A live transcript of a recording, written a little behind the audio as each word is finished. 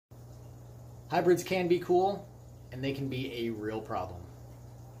Hybrids can be cool, and they can be a real problem.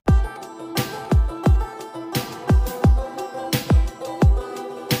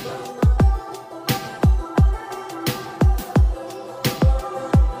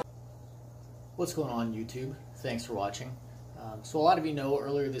 What's going on, YouTube? Thanks for watching. So a lot of you know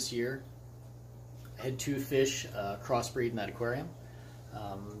earlier this year I had two fish crossbreed in that aquarium,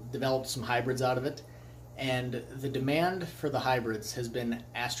 developed some hybrids out of it, and the demand for the hybrids has been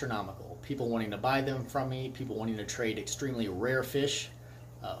astronomical. People wanting to buy them from me, people wanting to trade extremely rare fish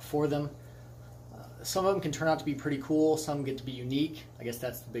for them. Some of them can turn out to be pretty cool, some get to be unique. I guess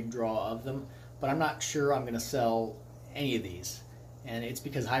that's the big draw of them, but I'm not sure I'm going to sell any of these. And it's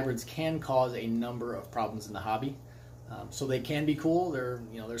because hybrids can cause a number of problems in the hobby. So they can be cool.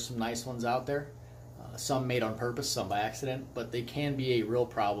 There's some nice ones out there. Some made on purpose, some by accident, but they can be a real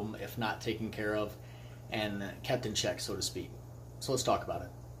problem if not taken care of and kept in check, so to speak. So let's talk about it.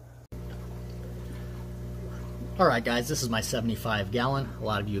 Alright guys, this is my 75 gallon. A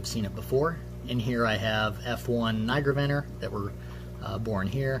lot of you have seen it before. In here I have F1 Nigriventer that were born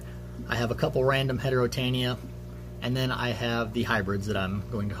here. I have a couple random Heterotania, and then I have the hybrids that I'm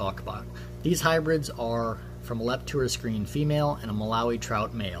going to talk about. These hybrids are from a Leptura screen female and a Malawi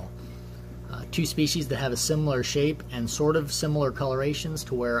trout male. Two species that have a similar shape and sort of similar colorations,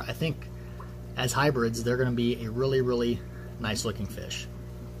 to where I think as hybrids they're going to be a really, really nice looking fish.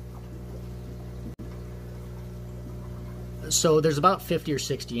 So there's about 50 or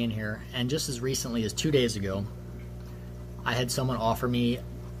 60 in here, and just as recently as 2 days ago I had someone offer me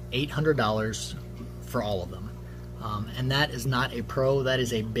 $800 for all of them. And that is not a pro, that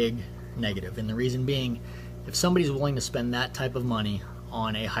is a big negative. And the reason being, if somebody's willing to spend that type of money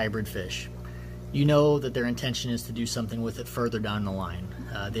on a hybrid fish, you know that their intention is to do something with it further down the line.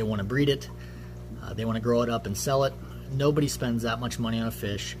 They want to breed it, they want to grow it up and sell it. Nobody spends that much money on a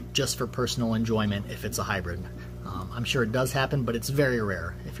fish just for personal enjoyment if it's a hybrid. I'm sure it does happen, but it's very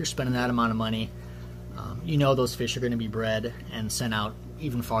rare. If you're spending that amount of money, you know those fish are going to be bred and sent out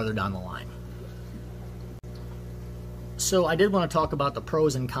even farther down the line. So I did want to talk about the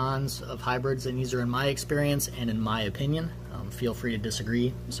pros and cons of hybrids, and these are in my experience and in my opinion. Feel free to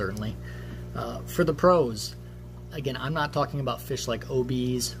disagree, certainly. For the pros, again, I'm not talking about fish like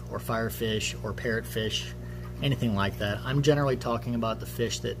OBs or firefish or parrotfish, anything like that. I'm generally talking about the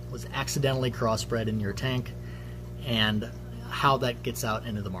fish that was accidentally crossbred in your tank and how that gets out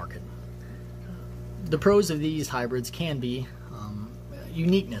into the market. The pros of these hybrids can be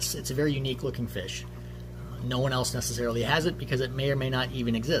uniqueness. It's a very unique looking fish. No one else necessarily has it because it may or may not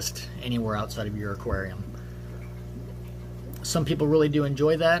even exist anywhere outside of your aquarium. Some people really do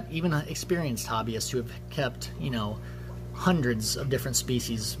enjoy that, even experienced hobbyists who have kept, hundreds of different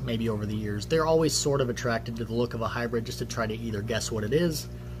species maybe over the years. They're always sort of attracted to the look of a hybrid just to try to either guess what it is,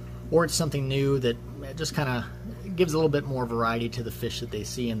 or it's something new that just kind of gives a little bit more variety to the fish that they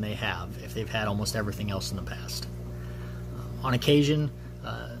see and they have, if they've had almost everything else in the past. On occasion,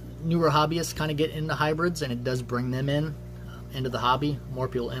 newer hobbyists kind of get into hybrids, and it does bring them into the hobby. More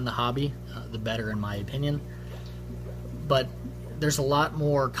people in the hobby, the better, in my opinion. But there's a lot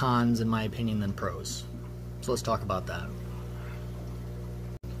more cons, in my opinion, than pros. So let's talk about that.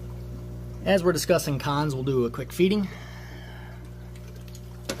 As we're discussing cons, we'll do a quick feeding.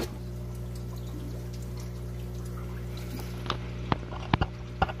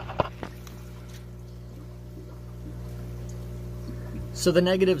 So the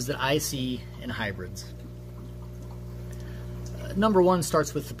negatives that I see in hybrids. Number one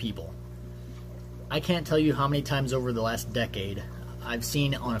starts with the people. I can't tell you how many times over the last decade I've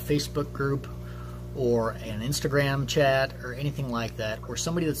seen on a Facebook group or an Instagram chat or anything like that where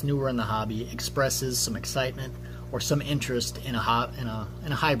somebody that's newer in the hobby expresses some excitement or some interest in a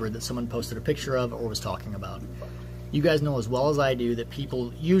hybrid that someone posted a picture of or was talking about. You guys know as well as I do that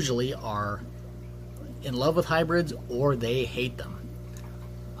people usually are in love with hybrids or they hate them.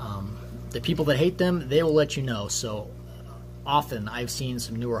 The people that hate them, they will let you know. So often I've seen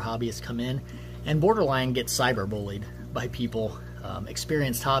some newer hobbyists come in and borderline get cyberbullied by people,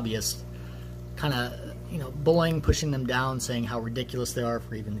 experienced hobbyists, kind of, bullying, pushing them down, saying how ridiculous they are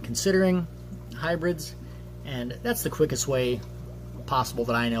for even considering hybrids. And that's the quickest way possible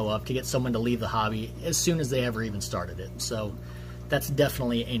that I know of to get someone to leave the hobby as soon as they ever even started it. So that's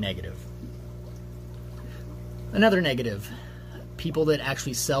definitely a negative. Another negative, people that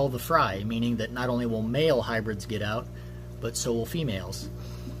actually sell the fry, meaning that not only will male hybrids get out, but so will females.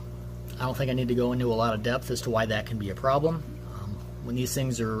 I don't think I need to go into a lot of depth as to why that can be a problem. When these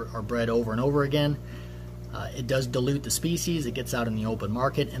things are bred over and over again, it does dilute the species, it gets out in the open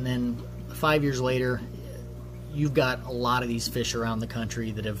market, and then 5 years later, you've got a lot of these fish around the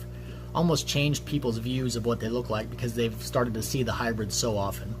country that have almost changed people's views of what they look like because they've started to see the hybrids so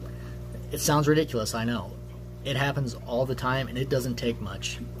often. It sounds ridiculous, I know. It happens all the time, and it doesn't take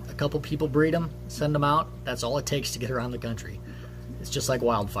much. A couple people breed them, send them out, that's all it takes to get around the country. It's just like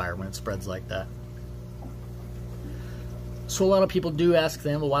wildfire when it spreads like that. So a lot of people do ask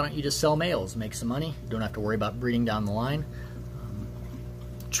them, well, why don't you just sell males, make some money, you don't have to worry about breeding down the line.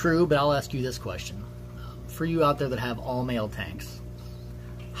 True, but I'll ask you this question. For you out there that have all male tanks,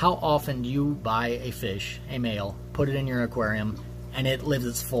 how often do you buy a fish, a male, put it in your aquarium, and it lives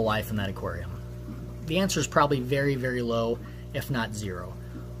its full life in that aquarium? The answer is probably very, very low, if not zero.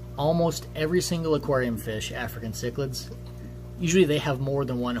 Almost every single aquarium fish, African cichlids, usually they have more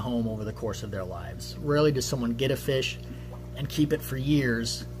than one home over the course of their lives. Rarely does someone get a fish and keep it for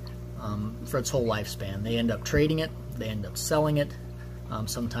years for its whole lifespan. They end up trading it, they end up selling it.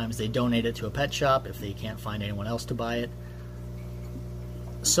 Sometimes they donate it to a pet shop if they can't find anyone else to buy it.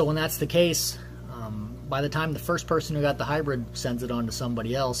 So when that's the case, by the time the first person who got the hybrid sends it on to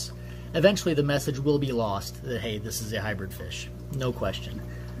somebody else, eventually the message will be lost that, hey, this is a hybrid fish. No question.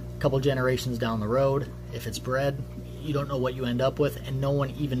 A couple generations down the road, if it's bred, you don't know what you end up with, and no one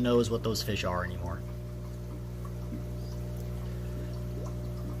even knows what those fish are anymore.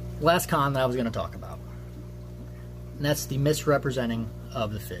 Last con that I was going to talk about, and that's the misrepresenting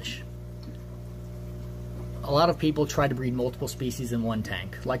of the fish. A lot of people try to breed multiple species in one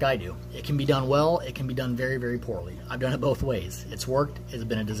tank, like I do. It can be done well, it can be done very, very poorly. I've done it both ways. It's worked, it's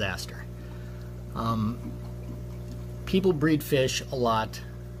been a disaster. People breed fish a lot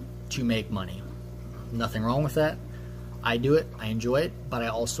to make money. Nothing wrong with that. I do it, I enjoy it, but I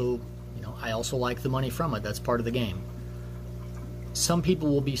also like the money from it. That's part of the game. Some people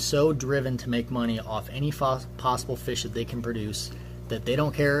will be so driven to make money off any possible fish that they can produce that they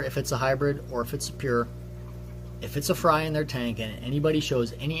don't care if it's a hybrid or if it's a pure. If it's a fry in their tank and anybody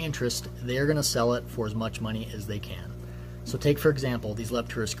shows any interest, they're going to sell it for as much money as they can. So take, for example, these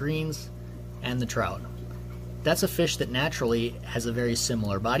Lepturus greens and the trout. That's a fish that naturally has a very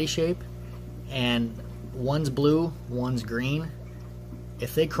similar body shape, and one's blue, one's green.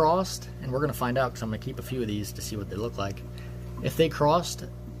 If they crossed, and we're going to find out because I'm going to keep a few of these to see what they look like. If they crossed,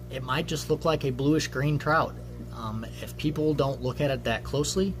 it might just look like a bluish green trout. If people don't look at it that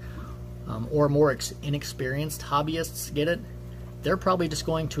closely, or more inexperienced hobbyists get it, they're probably just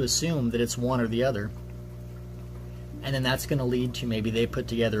going to assume that it's one or the other. And then that's going to lead to maybe they put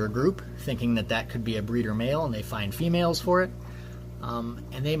together a group thinking that that could be a breeder male, and they find females for it.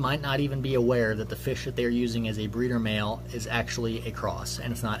 And they might not even be aware that the fish that they're using as a breeder male is actually a cross,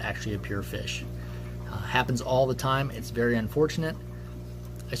 and it's not actually a pure fish. Happens all the time. It's very unfortunate.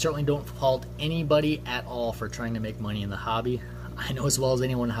 I certainly don't fault anybody at all for trying to make money in the hobby. I know as well as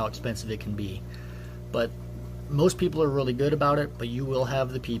anyone how expensive it can be. But most people are really good about it, but you will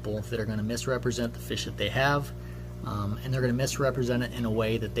have the people that are going to misrepresent the fish that they have, and they're going to misrepresent it in a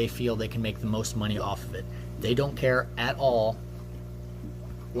way that they feel they can make the most money off of it. They don't care at all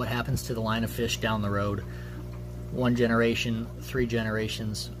what happens to the line of fish down the road, 1 generation, 3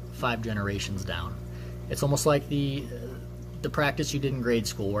 generations, 5 generations down. It's almost like the practice you did in grade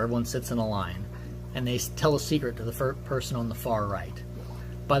school where everyone sits in a line and they tell a secret to the person on the far right.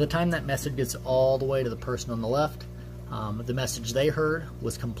 By the time that message gets all the way to the person on the left, the message they heard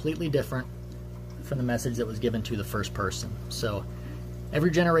was completely different from the message that was given to the first person. So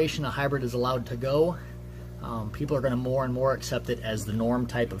every generation a hybrid is allowed to go. People are going to more and more accept it as the norm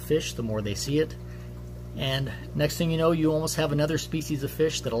type of fish the more they see it. And next thing you know, you almost have another species of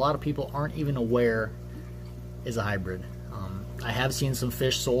fish that a lot of people aren't even aware is a hybrid. I have seen some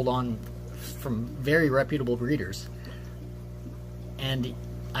fish sold on from very reputable breeders, and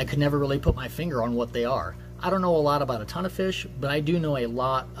I could never really put my finger on what they are. I don't know a lot about a ton of fish, but I do know a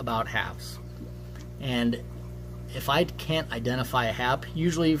lot about haps. And if I can't identify a hap,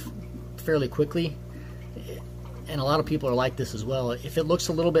 usually fairly quickly, and a lot of people are like this as well, if it looks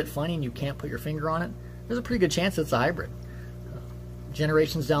a little bit funny and you can't put your finger on it, there's a pretty good chance it's a hybrid.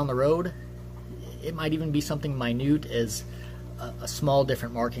 Generations down the road, it might even be something minute as a small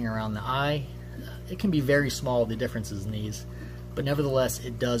different marking around the eye. It can be very small, the differences in these, but nevertheless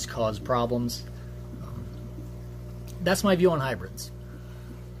it does cause problems. That's my view on hybrids.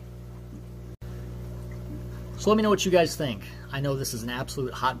 So let me know what you guys think. I know this is an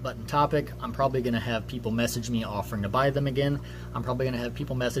absolute hot button topic. I'm probably going to have people message me offering to buy them again. I'm probably going to have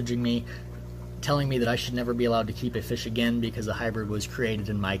people messaging me telling me that I should never be allowed to keep a fish again because a hybrid was created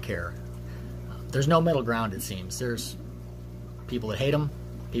in my care. There's no middle ground, it seems. There's people that hate them,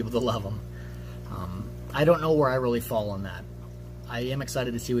 people that love them. I don't know where I really fall on that. I am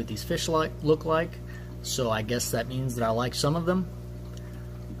excited to see what these fish look like, so I guess that means that I like some of them.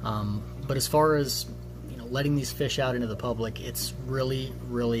 But as far as letting these fish out into the public, it's really,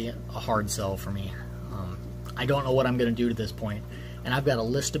 really a hard sell for me. I don't know what I'm going to do to this point, and I've got a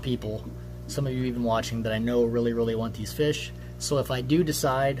list of people, some of you even watching, that I know really, really want these fish. So if I do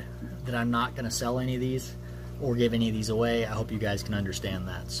decide that I'm not going to sell any of these or give any of these away, I hope you guys can understand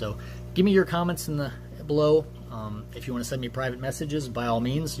that. So give me your comments below. If you want to send me private messages, by all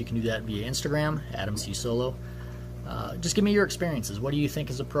means, you can do that via Instagram, AdamCSolo. Just give me your experiences. What do you think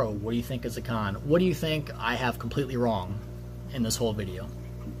is a pro? What do you think is a con? What do you think I have completely wrong in this whole video?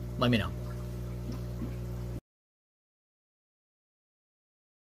 Let me know.